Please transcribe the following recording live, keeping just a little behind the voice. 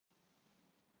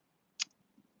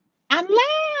I'm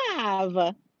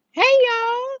live. Hey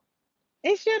y'all,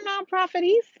 it's your nonprofit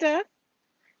Easter,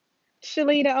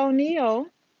 Shalita O'Neill.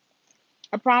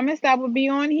 I promised I would be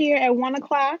on here at 1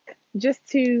 o'clock just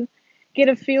to get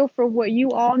a feel for what you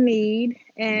all need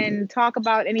and talk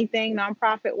about anything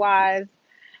nonprofit wise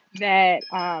that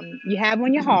you have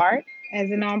on your heart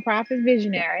as a nonprofit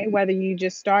visionary, whether you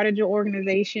just started your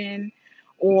organization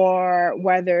or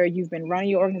whether you've been running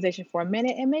your organization for a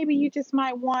minute and maybe you just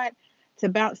might want to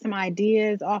bounce some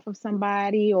ideas off of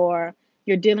somebody, or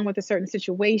you're dealing with a certain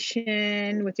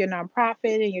situation with your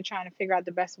nonprofit and you're trying to figure out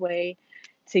the best way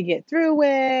to get through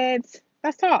it.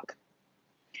 Let's talk.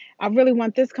 I really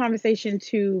want this conversation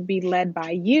to be led by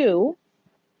you,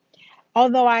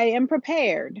 although I am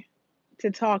prepared to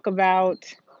talk about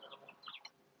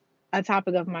a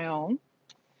topic of my own.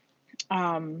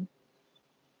 Um,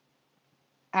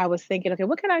 I was thinking, okay,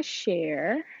 what can I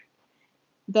share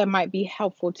that might be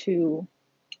helpful to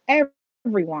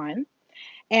everyone?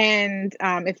 And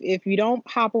if you don't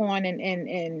hop on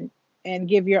and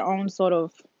give your own sort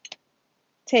of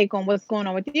take on what's going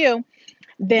on with you,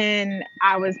 then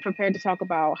I was prepared to talk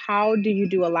about how do you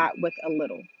do a lot with a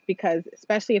little, because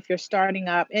especially if you're starting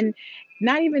up, and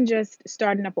not even just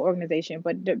starting up an organization,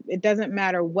 but it doesn't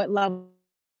matter what level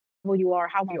you are,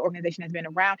 how long your organization has been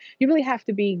around, you really have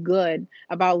to be good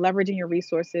about leveraging your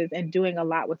resources and doing a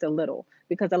lot with a little.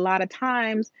 Because a lot of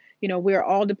times, we're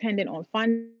all dependent on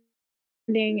funding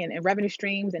and revenue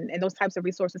streams and those types of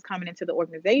resources coming into the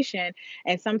organization.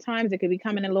 And sometimes it could be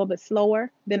coming in a little bit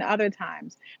slower than other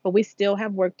times, but we still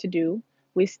have work to do.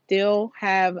 We still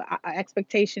have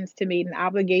expectations to meet and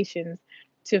obligations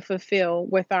to fulfill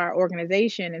with our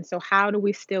organization. And so, how do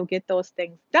we still get those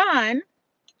things done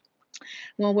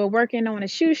when we're working on a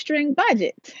shoestring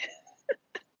budget?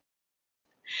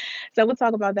 So we'll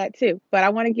talk about that too. But I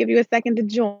want to give you a second to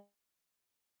join,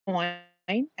 and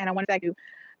I want to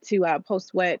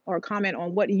post what or comment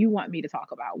on what you want me to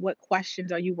talk about. What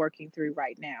questions are you working through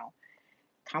right now?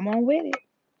 Come on with it.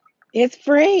 It's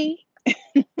free.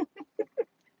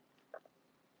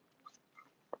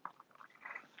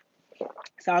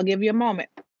 So I'll give you a moment.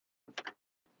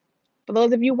 For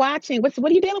those of you watching, what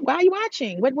are you doing? Why are you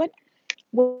watching? What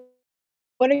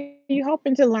what are you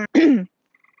hoping to learn?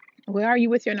 Where are you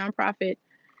with your nonprofit?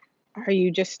 Are you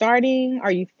just starting?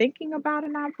 Are you thinking about a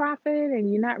nonprofit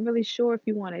and you're not really sure if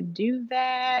you want to do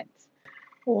that?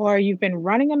 Or you've been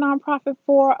running a nonprofit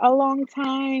for a long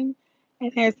time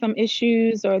and there's some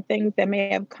issues or things that may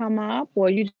have come up, or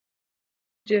you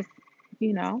just,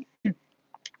 you know,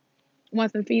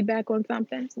 want some feedback on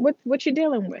something. What you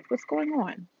dealing with? What's going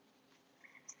on?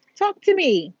 Talk to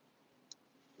me.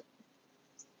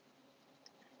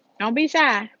 Don't be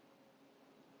shy.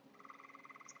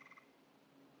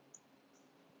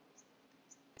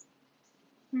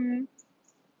 Hmm.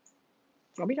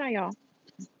 Don't be shy, y'all.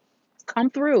 Come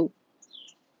through.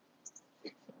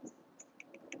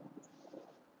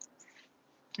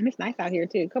 And it's nice out here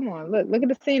too. Come on, look at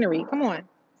the scenery. Come on.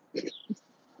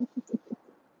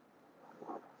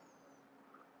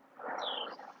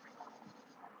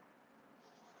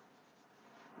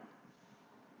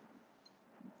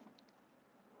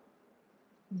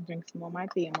 Drink some more of my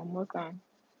tea. I'm almost done.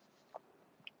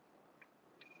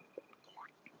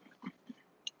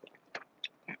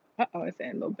 Uh-oh, it's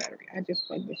saying low battery. I just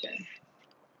plugged this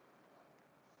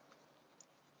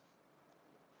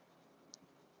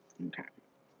in. Okay.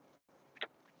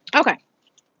 Okay.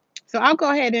 So I'll go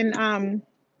ahead and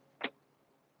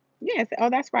yes.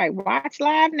 Oh, that's right. Watch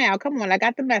live now. Come on. I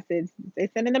got the message. They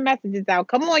sending the messages out.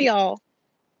 Come on, y'all.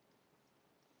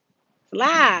 It's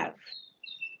live.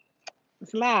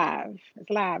 It's live.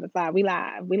 It's live. It's live. We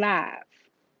live. We live.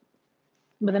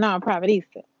 With a nonprofit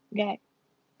Easter. Okay.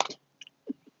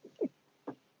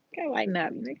 Okay, lighten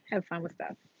up. You know, have fun with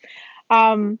stuff.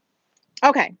 Um,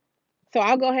 okay. So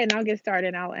I'll go ahead and I'll get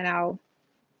started, and I'll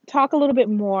talk a little bit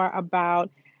more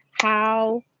about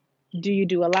how do you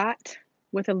do a lot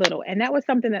with a little. And that was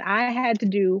something that I had to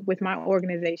do with my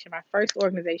organization, my first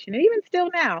organization, and even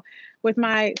still now with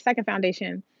my second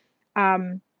foundation.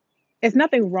 Um, It's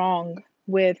nothing wrong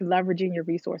with leveraging your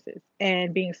resources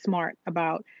and being smart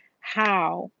about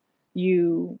how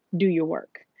you do your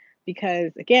work.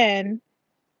 Because again,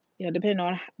 depending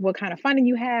on what kind of funding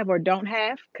you have or don't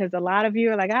have, because a lot of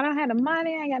you are like, I don't have the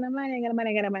money, I got the money, I got the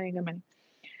money, I got the money, I got the money.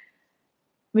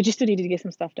 But you still need to get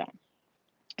some stuff done.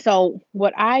 So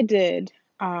what I did,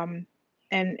 and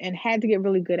had to get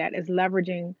really good at, is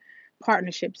leveraging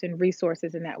partnerships and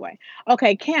resources in that way.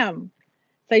 Okay, Kim,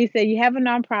 so you said you have a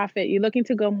nonprofit, you're looking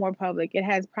to go more public. It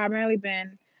has primarily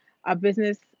been a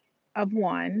business of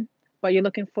one, but you're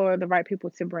looking for the right people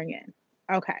to bring in.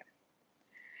 Okay.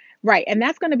 Right, and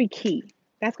that's gonna be key.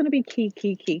 That's gonna be key,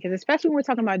 key, key. Because especially when we're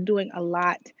talking about doing a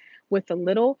lot with the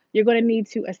little, you're gonna need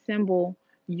to assemble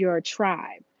your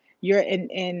tribe.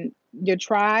 And your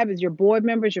tribe is your board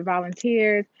members, your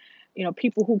volunteers,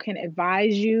 people who can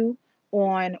advise you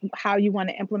on how you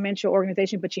wanna implement your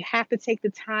organization, but you have to take the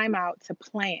time out to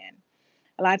plan.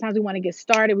 A lot of times we wanna get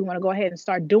started, we wanna go ahead and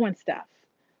start doing stuff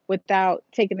without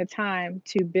taking the time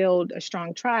to build a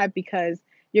strong tribe because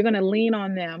you're gonna lean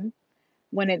on them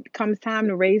when it comes time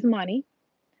to raise money,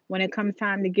 when it comes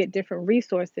time to get different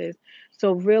resources.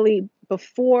 So, really,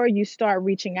 before you start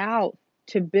reaching out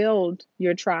to build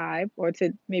your tribe or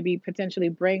to maybe potentially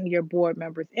bring your board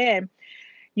members in,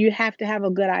 you have to have a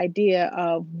good idea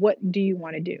of what do you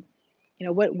want to do.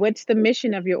 What's the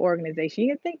mission of your organization?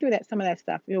 You can think through that some of that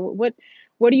stuff. What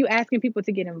are you asking people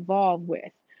to get involved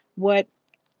with? What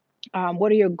what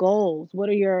are your goals?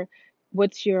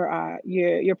 What's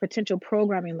your potential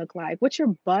programming look like? What's your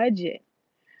budget?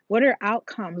 What are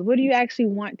outcomes? What do you actually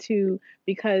want to,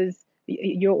 because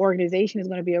your organization is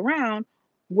going to be around,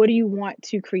 what do you want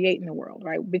to create in the world,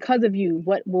 right? Because of you,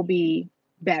 what will be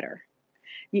better?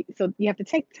 So you have to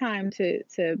take time to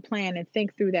plan and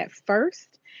think through that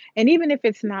first, and even if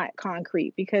it's not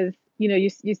concrete, because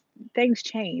things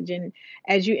change, and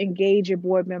as you engage your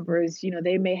board members,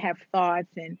 they may have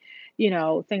thoughts and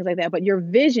things like that. But your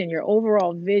vision, your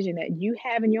overall vision that you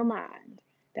have in your mind,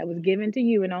 that was given to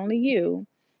you and only you,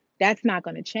 that's not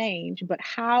going to change. But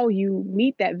how you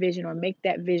meet that vision or make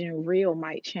that vision real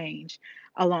might change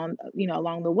along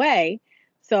the way.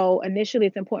 So initially,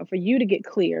 it's important for you to get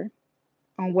clear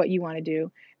on what you want to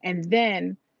do, and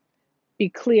then be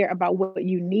clear about what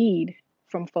you need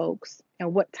from folks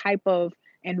and what type of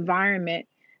environment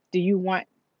do you want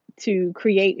to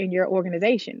create in your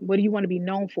organization. What do you want to be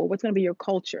known for? What's going to be your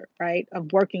culture, right,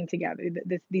 of working together?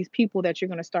 These people that you're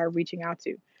going to start reaching out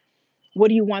to, what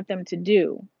do you want them to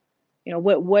do?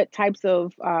 What types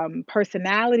of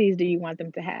personalities do you want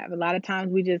them to have? A lot of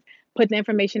times we just put the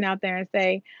information out there and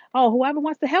say, oh, whoever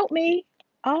wants to help me,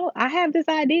 oh, I have this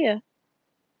idea.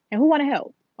 And who want to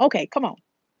help? Okay, come on.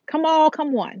 Come all,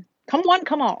 come one. Come one,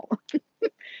 come all.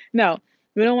 No,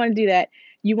 we don't want to do that.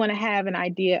 You want to have an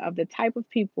idea of the type of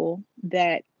people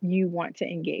that you want to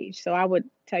engage. So I would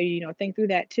tell you, think through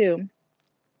that too,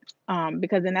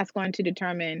 because then that's going to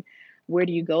determine where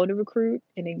do you go to recruit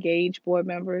and engage board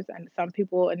members. And some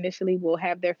people initially will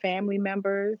have their family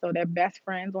members or their best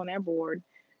friends on their board.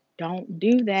 Don't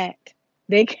do that.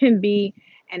 They can be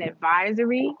an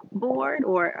advisory board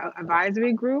or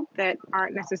advisory group that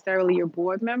aren't necessarily your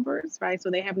board members, right? So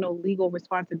they have no legal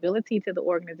responsibility to the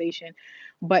organization,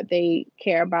 but they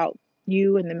care about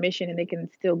you and the mission, and they can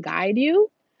still guide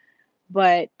you.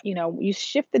 But you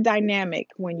shift the dynamic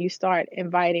when you start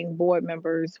inviting board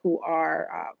members who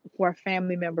are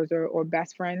family members or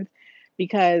best friends,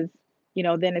 because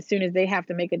then as soon as they have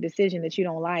to make a decision that you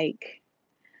don't like,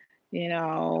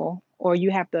 or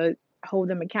you have to hold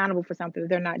them accountable for something that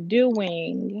they're not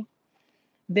doing,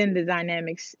 then the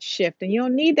dynamics shift, and you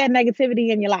don't need that negativity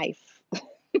in your life.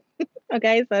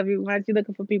 Okay, so if you want you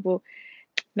looking for people,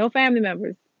 no family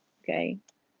members, okay,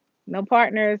 no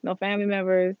partners, no family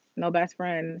members, no best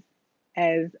friends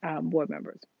as board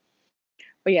members.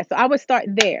 But yeah, so I would start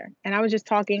there, and I was just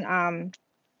talking in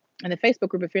the Facebook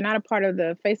group. If you're not a part of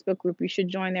the Facebook group, you should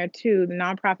join there too. The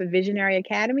Nonprofit Visionary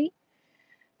Academy.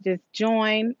 Just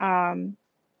join,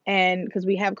 and because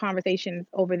we have conversations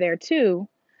over there too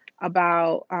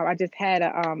about I just had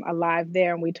a live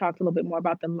there, and we talked a little bit more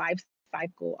about the life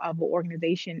cycle of an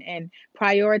organization and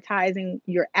prioritizing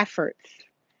your efforts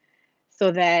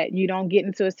so that you don't get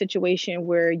into a situation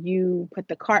where you put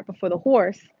the cart before the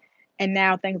horse and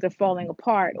now things are falling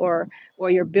apart, or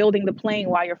you're building the plane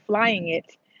while you're flying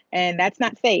it, and that's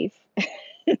not safe.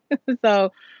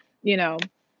 So you know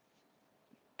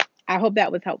I hope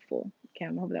that was helpful,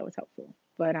 Kim. I hope that was helpful.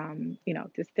 But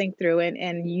just think through,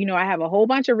 and I have a whole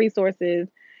bunch of resources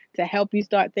to help you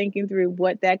start thinking through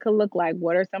what that could look like.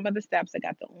 What are some of the steps? I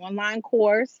got the online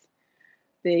course,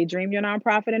 the Dream Your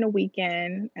Nonprofit in a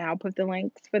Weekend. And I'll put the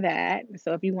links for that.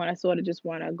 So if you want to sort of just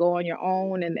want to go on your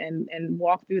own and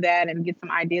walk through that and get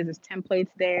some ideas, there's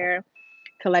templates there,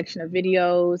 collection of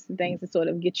videos and things to sort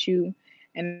of get you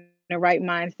in the right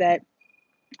mindset.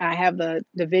 I have the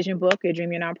vision book, your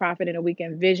Dream Your Nonprofit in a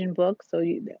Weekend vision book. So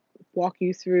you walk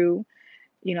you through,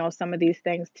 some of these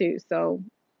things too. So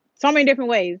many different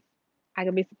ways I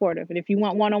can be supportive. And if you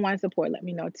want one-on-one support, let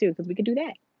me know too, because we could do that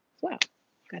as well.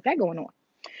 Got that going on.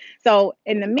 So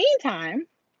in the meantime,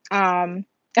 um,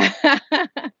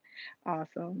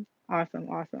 awesome, awesome,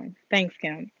 awesome. Thanks,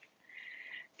 Kim.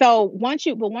 So once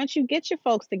you get your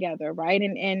folks together, right?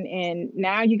 And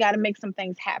now you got to make some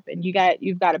things happen.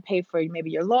 You've got to pay for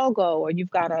maybe your logo, or you've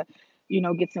got to,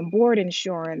 get some board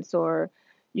insurance, or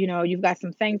you've got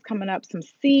some things coming up, some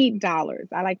seed dollars.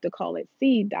 I like to call it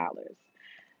seed dollars.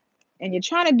 And you're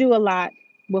trying to do a lot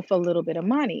with a little bit of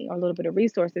money or a little bit of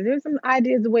resources. There's some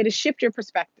ideas, a way to shift your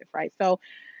perspective, right? So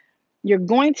you're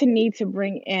going to need to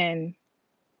bring in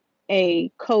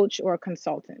a coach or a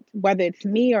consultant, whether it's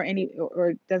me or any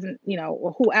or doesn't,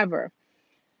 or whoever,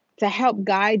 to help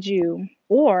guide you,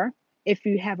 or if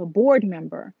you have a board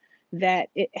member that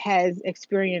it has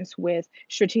experience with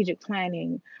strategic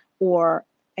planning or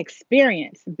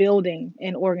experience building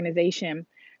an organization,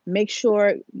 make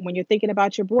sure when you're thinking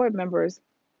about your board members,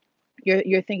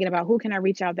 you're thinking about who can I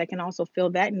reach out that can also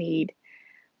fill that need,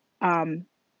 um,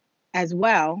 as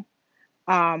well.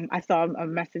 I saw a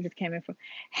message that came in from,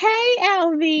 hey,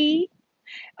 LV.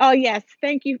 Oh yes,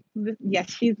 thank you.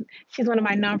 Yes, she's one of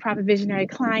my nonprofit visionary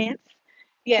clients.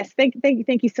 Yes, thank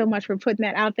you so much for putting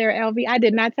that out there, LV. I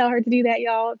did not tell her to do that,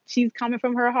 y'all. She's coming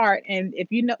from her heart. And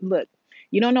if you know, look,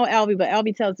 you don't know LV, but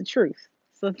LV tells the truth.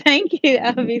 So thank you,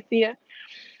 LV.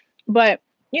 But,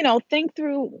 think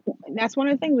through, that's one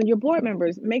of the things when your board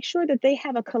members, make sure that they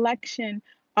have a collection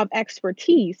of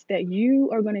expertise that you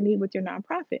are going to need with your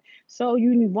nonprofit. So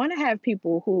you want to have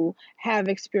people who have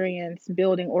experience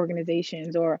building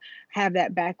organizations or have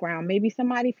that background, maybe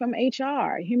somebody from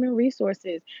HR, human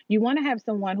resources. You want to have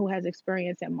someone who has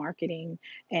experience in marketing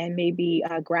and maybe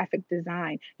graphic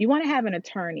design. You want to have an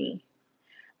attorney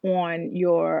on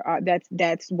your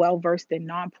that's well versed in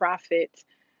nonprofit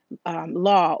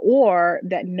law, or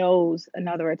that knows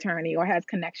another attorney or has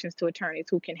connections to attorneys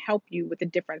who can help you with the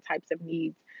different types of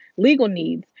needs, legal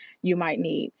needs you might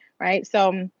need, right?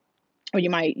 So, or you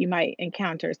might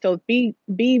encounter. So be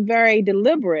very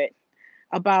deliberate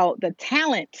about the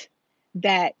talent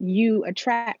that you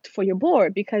attract for your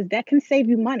board, because that can save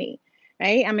you money,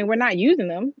 right? I mean, we're not using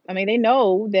them. I mean, they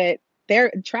know that they're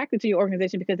attracted to your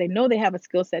organization because they know they have a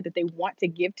skill set that they want to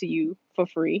give to you for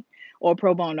free or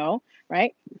pro bono,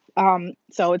 right?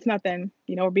 So it's nothing,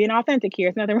 we're being authentic here.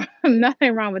 It's nothing,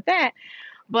 nothing wrong with that.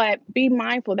 But be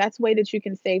mindful. That's a way that you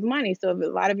can save money. So if a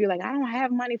lot of you are like, I don't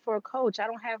have money for a coach. I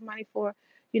don't have money for,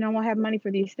 I don't have money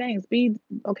for these things. Be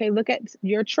okay. Look at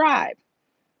your tribe.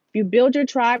 If you build your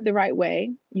tribe the right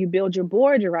way, you build your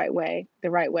board the right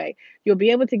way, you'll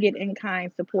be able to get in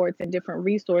kind supports and different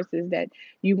resources that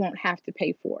you won't have to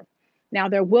pay for. Now,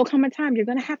 there will come a time you're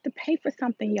going to have to pay for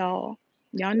something, y'all.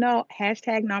 Y'all know,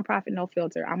 hashtag nonprofit no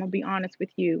filter. I'm going to be honest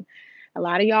with you. A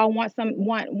lot of y'all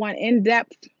want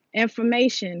in-depth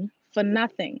information for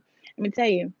nothing. Let me tell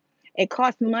you, it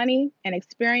costs money and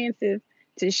experiences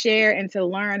to share and to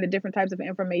learn the different types of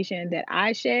information that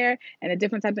I share and the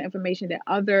different types of information that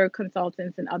other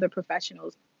consultants and other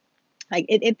professionals, like,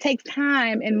 it takes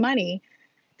time and money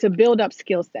to build up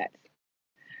skill sets.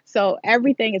 So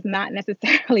everything is not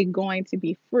necessarily going to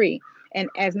be free. And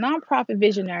as nonprofit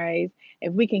visionaries,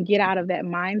 if we can get out of that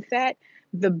mindset,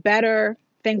 the better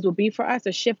things will be for us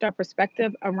to shift our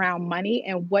perspective around money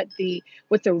and what's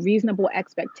a reasonable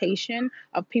expectation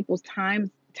of people's time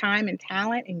and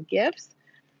talent and gifts.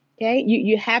 Okay,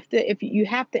 you have to, if you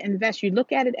have to invest, you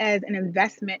look at it as an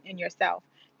investment in yourself.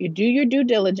 You do your due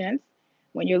diligence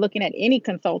when you're looking at any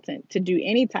consultant to do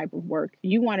any type of work.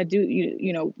 You want to do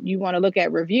you want to look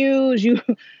at reviews. You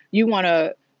want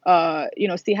to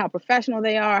see how professional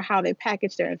they are, how they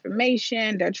package their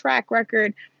information, their track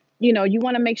record. You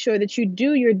want to make sure that you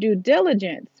do your due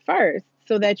diligence first,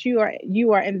 so that you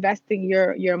are investing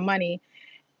your money,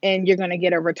 and you're going to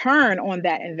get a return on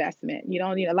that investment. You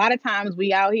don't need, a lot of times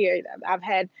we out here, I've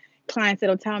had clients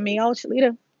that'll tell me, oh,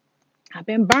 Shalita, I've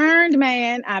been burned,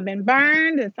 man. I've been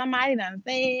burned, and somebody done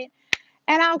said,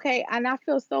 and okay, and I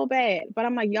feel so bad. But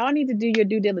I'm like, y'all need to do your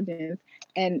due diligence.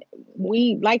 And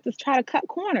we like to try to cut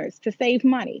corners to save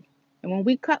money. And when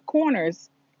we cut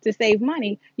corners to save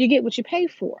money, you get what you pay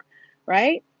for,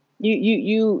 right?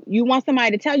 You want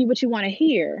somebody to tell you what you want to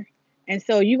hear. And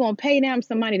so you're gonna pay them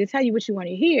some money to tell you what you want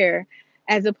to hear,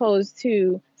 as opposed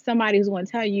to somebody who's going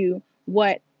to tell you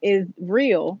what is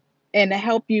real and to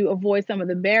help you avoid some of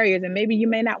the barriers. And maybe you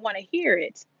may not want to hear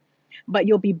it, but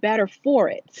you'll be better for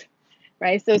it,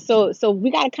 right? So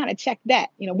we got to kind of check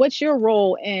that. What's your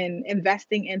role in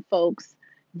investing in folks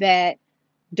that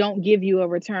don't give you a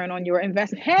return on your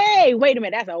investment? Hey, wait a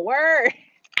minute, that's a word.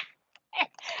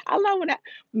 I love when that.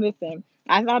 Listen,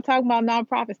 I start talking about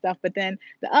nonprofit stuff, but then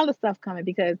the other stuff coming,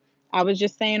 because I was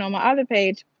just saying on my other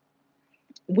page,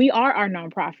 we are our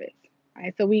nonprofits.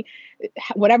 right? So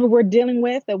whatever we're dealing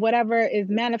with or whatever is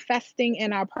manifesting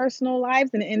in our personal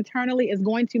lives and internally is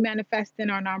going to manifest in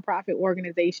our nonprofit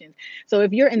organizations. So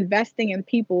if you're investing in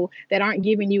people that aren't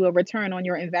giving you a return on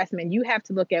your investment, you have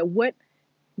to look at what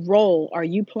role are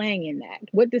you playing in that?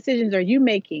 What decisions are you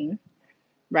making,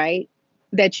 right?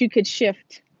 That you could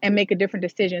shift and make a different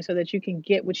decision so that you can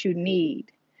get what you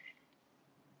need.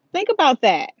 Think about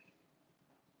that.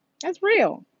 That's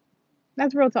real.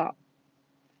 That's real talk.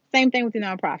 Same thing with the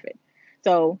nonprofit.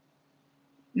 So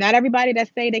not everybody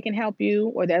that say they can help you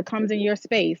or that comes in your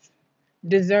space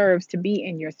deserves to be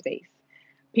in your space.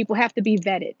 People have to be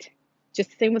vetted.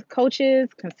 Just the same with coaches,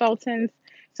 consultants,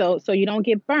 so you don't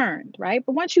get burned, right?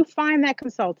 But once you find that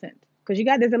consultant, because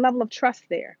there's a level of trust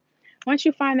there. Once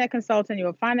you find that consultant,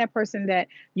 you'll find that person that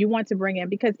you want to bring in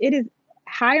because it is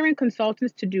hiring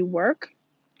consultants to do work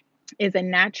is a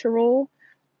natural,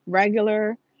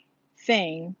 regular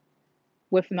thing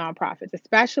with nonprofits,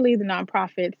 especially the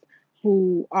nonprofits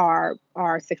who are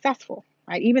successful,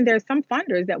 right? Even there's some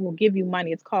funders that will give you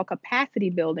money. It's called capacity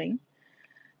building.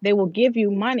 They will give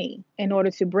you money in order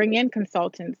to bring in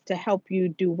consultants to help you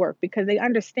do work because they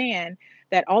understand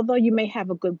that although you may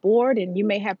have a good board and you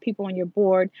may have people on your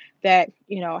board that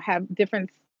have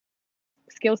different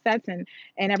skill sets and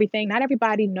everything, not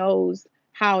everybody knows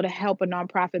how to help a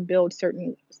nonprofit build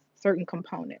certain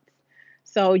components.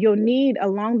 So you'll need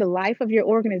along the life of your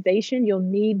organization, you'll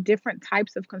need different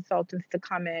types of consultants to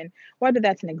come in, whether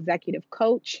that's an executive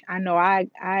coach. I know I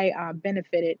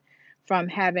benefited from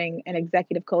having an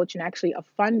executive coach, and actually a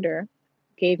funder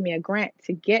gave me a grant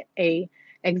to get a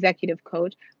executive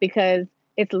coach because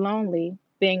it's lonely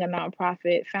being a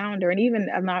nonprofit founder, and even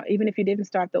if you didn't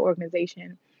start the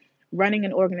organization, running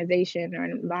an organization or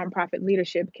nonprofit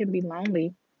leadership can be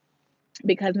lonely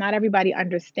because not everybody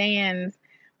understands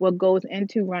what goes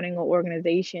into running an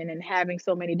organization and having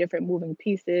so many different moving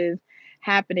pieces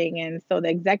happening. And so the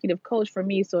executive coach for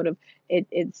me sort of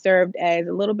it served as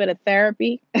a little bit of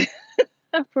therapy,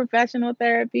 professional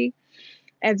therapy,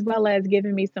 as well as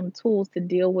giving me some tools to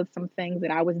deal with some things that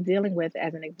I was dealing with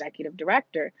as an executive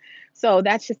director. So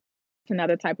that's just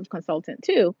another type of consultant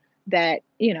too that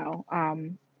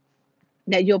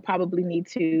that you'll probably need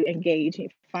to engage in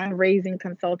fundraising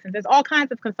consultants. There's all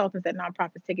kinds of consultants that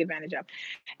nonprofits take advantage of.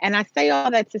 And I say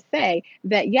all that to say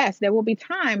that yes, there will be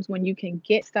times when you can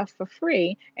get stuff for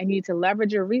free and you need to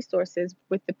leverage your resources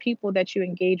with the people that you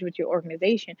engage with your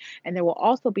organization. And there will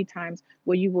also be times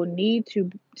where you will need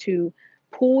to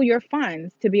pool your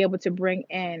funds to be able to bring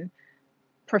in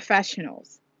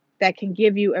professionals that can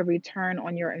give you a return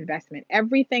on your investment.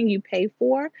 Everything you pay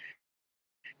for,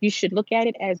 you should look at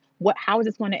it as how is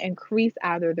this going to increase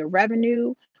either the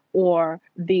revenue or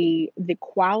the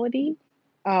quality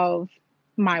of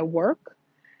my work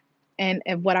and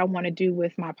what I want to do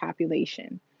with my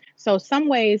population. So some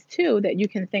ways too that you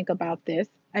can think about this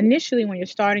initially when you're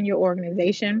starting your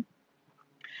organization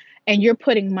and you're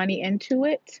putting money into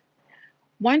it.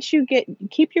 Once you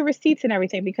keep your receipts and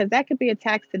everything because that could be a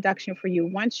tax deduction for you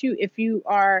if you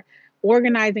are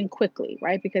organizing quickly,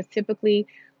 right? Because typically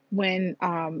when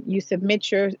you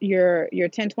submit your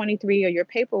 1023 or your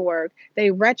paperwork, they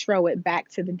retro it back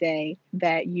to the day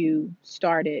that you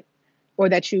started or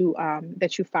that you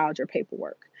filed your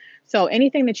paperwork. So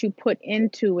anything that you put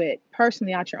into it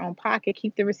personally out your own pocket,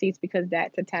 keep the receipts because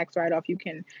that's a tax write-off. You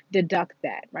can deduct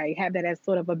that, right? Have that as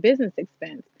sort of a business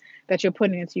expense that you're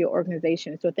putting into your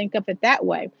organization. So think of it that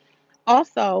way.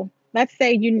 Also, let's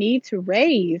say you need to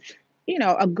raise,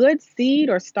 a good seed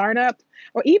or startup,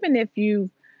 or even if you're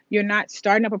not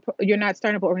starting up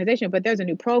an organization, but there's a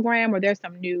new program or there's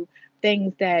some new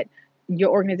things that your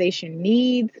organization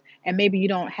needs, and maybe you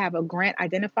don't have a grant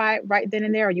identified right then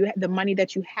and there, or the money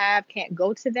that you have can't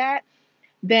go to that.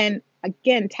 Then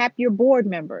again, tap your board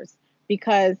members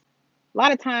because a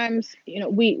lot of times,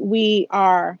 we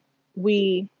are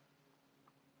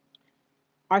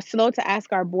slow to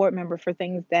ask our board member for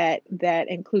things that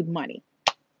include money.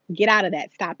 Get out of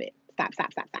that. Stop it. Stop,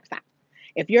 stop, stop, stop, stop.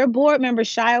 If your board members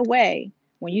shy away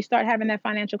when you start having that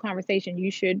financial conversation,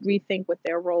 you should rethink what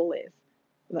their role is,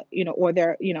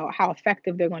 or how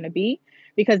effective they're going to be,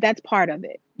 because that's part of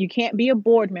it. You can't be a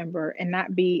board member and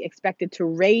not be expected to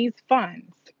raise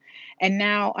funds. And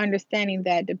now understanding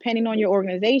that depending on your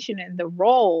organization and the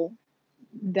role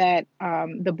that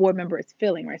the board member is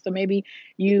filling, right? So maybe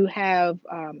you're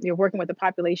working with a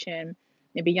population,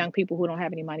 maybe young people who don't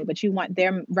have any money, but you want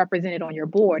them represented on your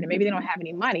board, and maybe they don't have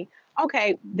any money.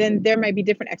 Okay, then there may be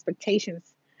different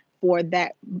expectations for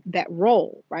that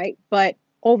role, right? But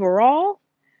overall,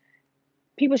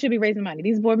 people should be raising money.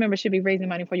 These board members should be raising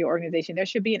money for your organization. There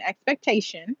should be an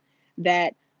expectation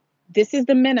that this is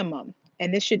the minimum.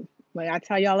 And this should, when I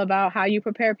tell y'all about how you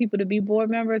prepare people to be board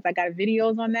members, I got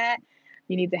videos on that.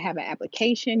 You need to have an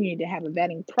application, you need to have a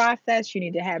vetting process, you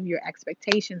need to have your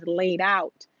expectations laid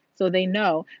out so they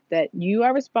know that you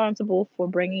are responsible for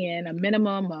bringing in a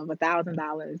minimum of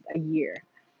 $1,000 a year,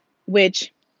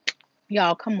 which,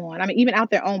 y'all, come on. I mean, even out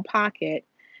their own pocket,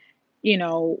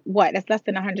 what? That's less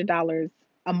than $100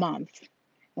 a month.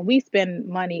 And we spend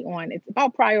money on, it's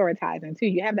about prioritizing too.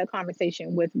 You have that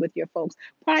conversation with your folks,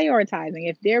 prioritizing.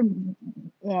 If they're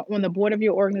on the board of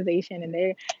your organization and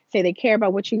they say they care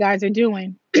about what you guys are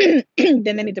doing, then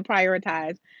they need to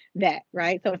prioritize that,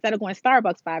 right? So instead of going to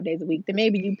Starbucks 5 days a week, then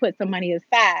maybe you put some money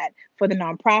aside for the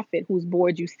nonprofit whose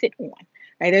board you sit on,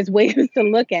 right? There's ways to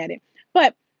look at it.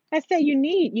 But let's say you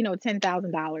need,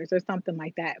 $10,000 or something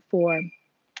like that for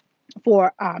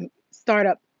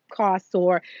startup costs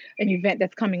or an event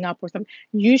that's coming up or something.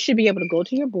 You should be able to go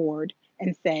to your board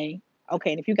and say,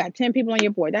 okay, and if you got 10 people on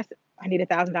your board, I need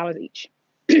 $1,000 each.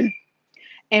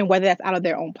 And whether that's out of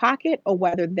their own pocket or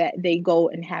whether that they go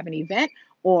and have an event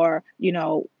or,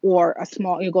 or a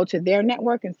small, you go to their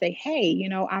network and say, hey,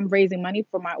 I'm raising money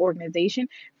for my organization.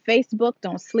 Facebook,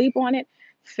 don't sleep on it.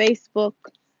 Facebook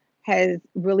has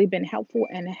really been helpful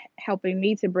in helping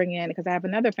me to bring in, because I have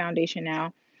another foundation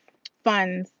now,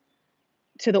 funds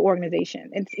to the organization.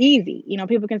 It's easy.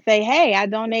 People can say, hey, I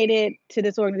donated to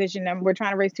this organization and we're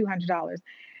trying to raise $200.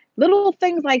 Little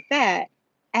things like that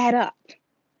add up.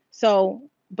 So,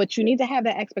 but you need to have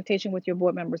that expectation with your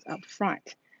board members up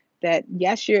front that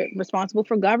yes, you're responsible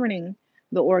for governing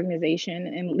the organization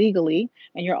and legally,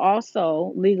 and you're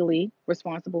also legally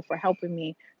responsible for helping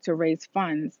me to raise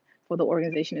funds for the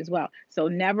organization as well. So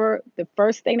never, the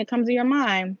first thing that comes to your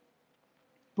mind,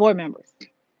 board members,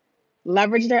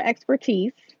 leverage their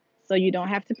expertise so you don't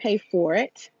have to pay for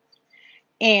it,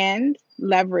 and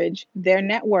leverage their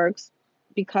networks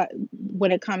because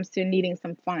when it comes to needing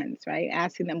some funds, right?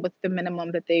 Asking them what's the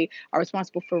minimum that they are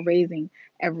responsible for raising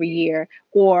every year,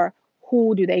 or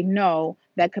who do they know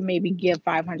that could maybe give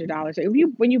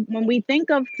 $500. When we think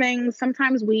of things,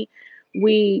 sometimes we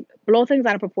blow things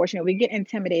out of proportion. We get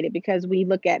intimidated because we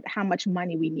look at how much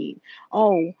money we need.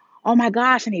 Oh my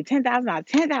gosh, I need $10,000.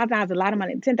 $10,000 is a lot of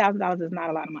money. $10,000 is not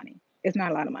a lot of money. It's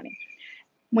not a lot of money.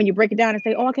 When you break it down and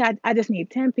say, oh, okay, I just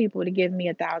need 10 people to give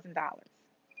me $1,000.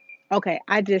 Okay,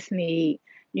 I just need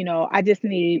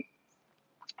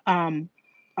 20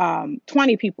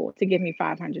 people to give me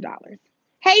 $500.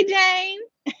 Hey, Jane,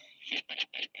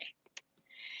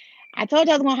 I told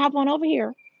you I was gonna hop on over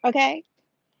here. Okay,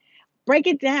 break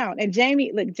it down. And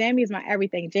Jamie, look, Jamie is my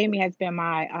everything. Jamie has been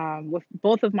my with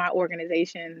both of my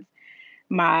organizations,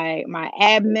 my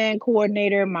admin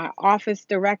coordinator, my office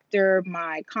director,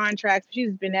 my contracts.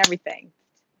 She's been everything.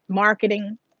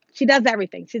 Marketing. She does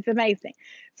everything. She's amazing.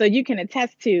 So you can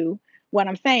attest to what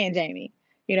I'm saying, Jamie.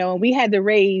 We had to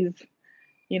raise,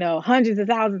 hundreds of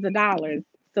thousands of dollars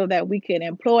so that we could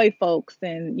employ folks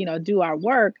and, do our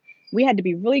work. We had to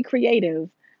be really creative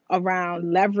around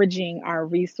leveraging our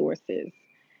resources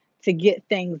to get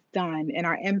things done and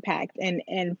our impact. And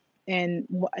an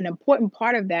important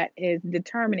part of that is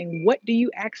determining what do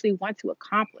you actually want to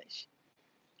accomplish.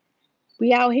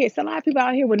 We out here, it's a lot of people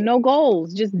out here with no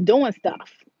goals, just doing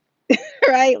stuff,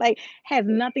 right? Like, has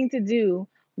nothing to do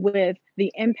with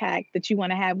the impact that you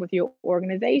want to have with your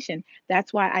organization.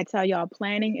 That's why I tell y'all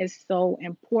planning is so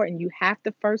important. You have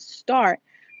to first start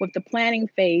with the planning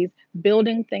phase,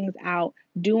 building things out,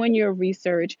 doing your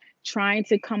research, trying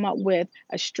to come up with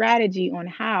a strategy on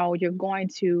how you're going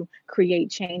to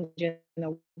create change in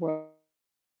the world.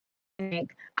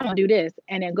 Think, I'm gonna do this,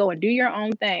 and then go and do your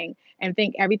own thing and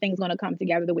think everything's gonna come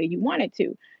together the way you want it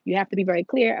to. You have to be very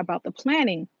clear about the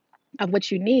planning of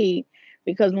what you need,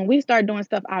 because when we start doing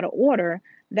stuff out of order,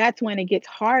 that's when it gets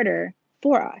harder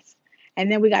for us.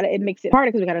 And then it makes it harder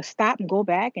because we gotta stop and go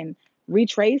back and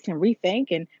retrace and rethink,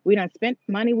 and we done spent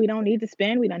money we don't need to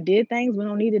spend, we done did things we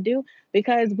don't need to do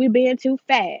because we're being too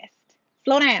fast.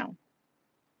 Slow down.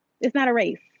 It's not a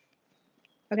race,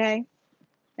 okay?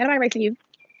 Nobody racing you.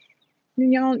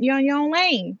 You're on your own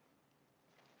lane.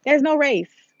 There's no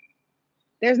race.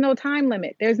 There's no time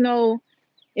limit. There's no,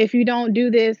 if you don't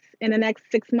do this in the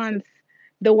next 6 months,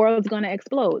 the world's going to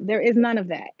explode. There is none of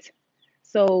that.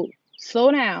 So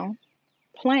slow down,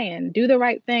 plan, do the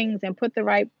right things, and put the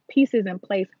right pieces in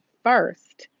place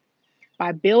first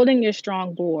by building your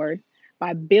strong board,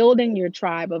 by building your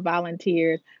tribe of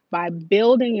volunteers, by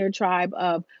building your tribe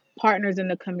of partners in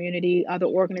the community, other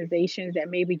organizations that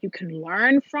maybe you can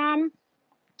learn from,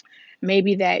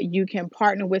 maybe that you can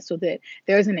partner with, so that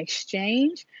there's an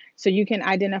exchange, so you can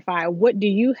identify what do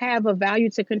you have of value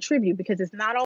to contribute, because it's not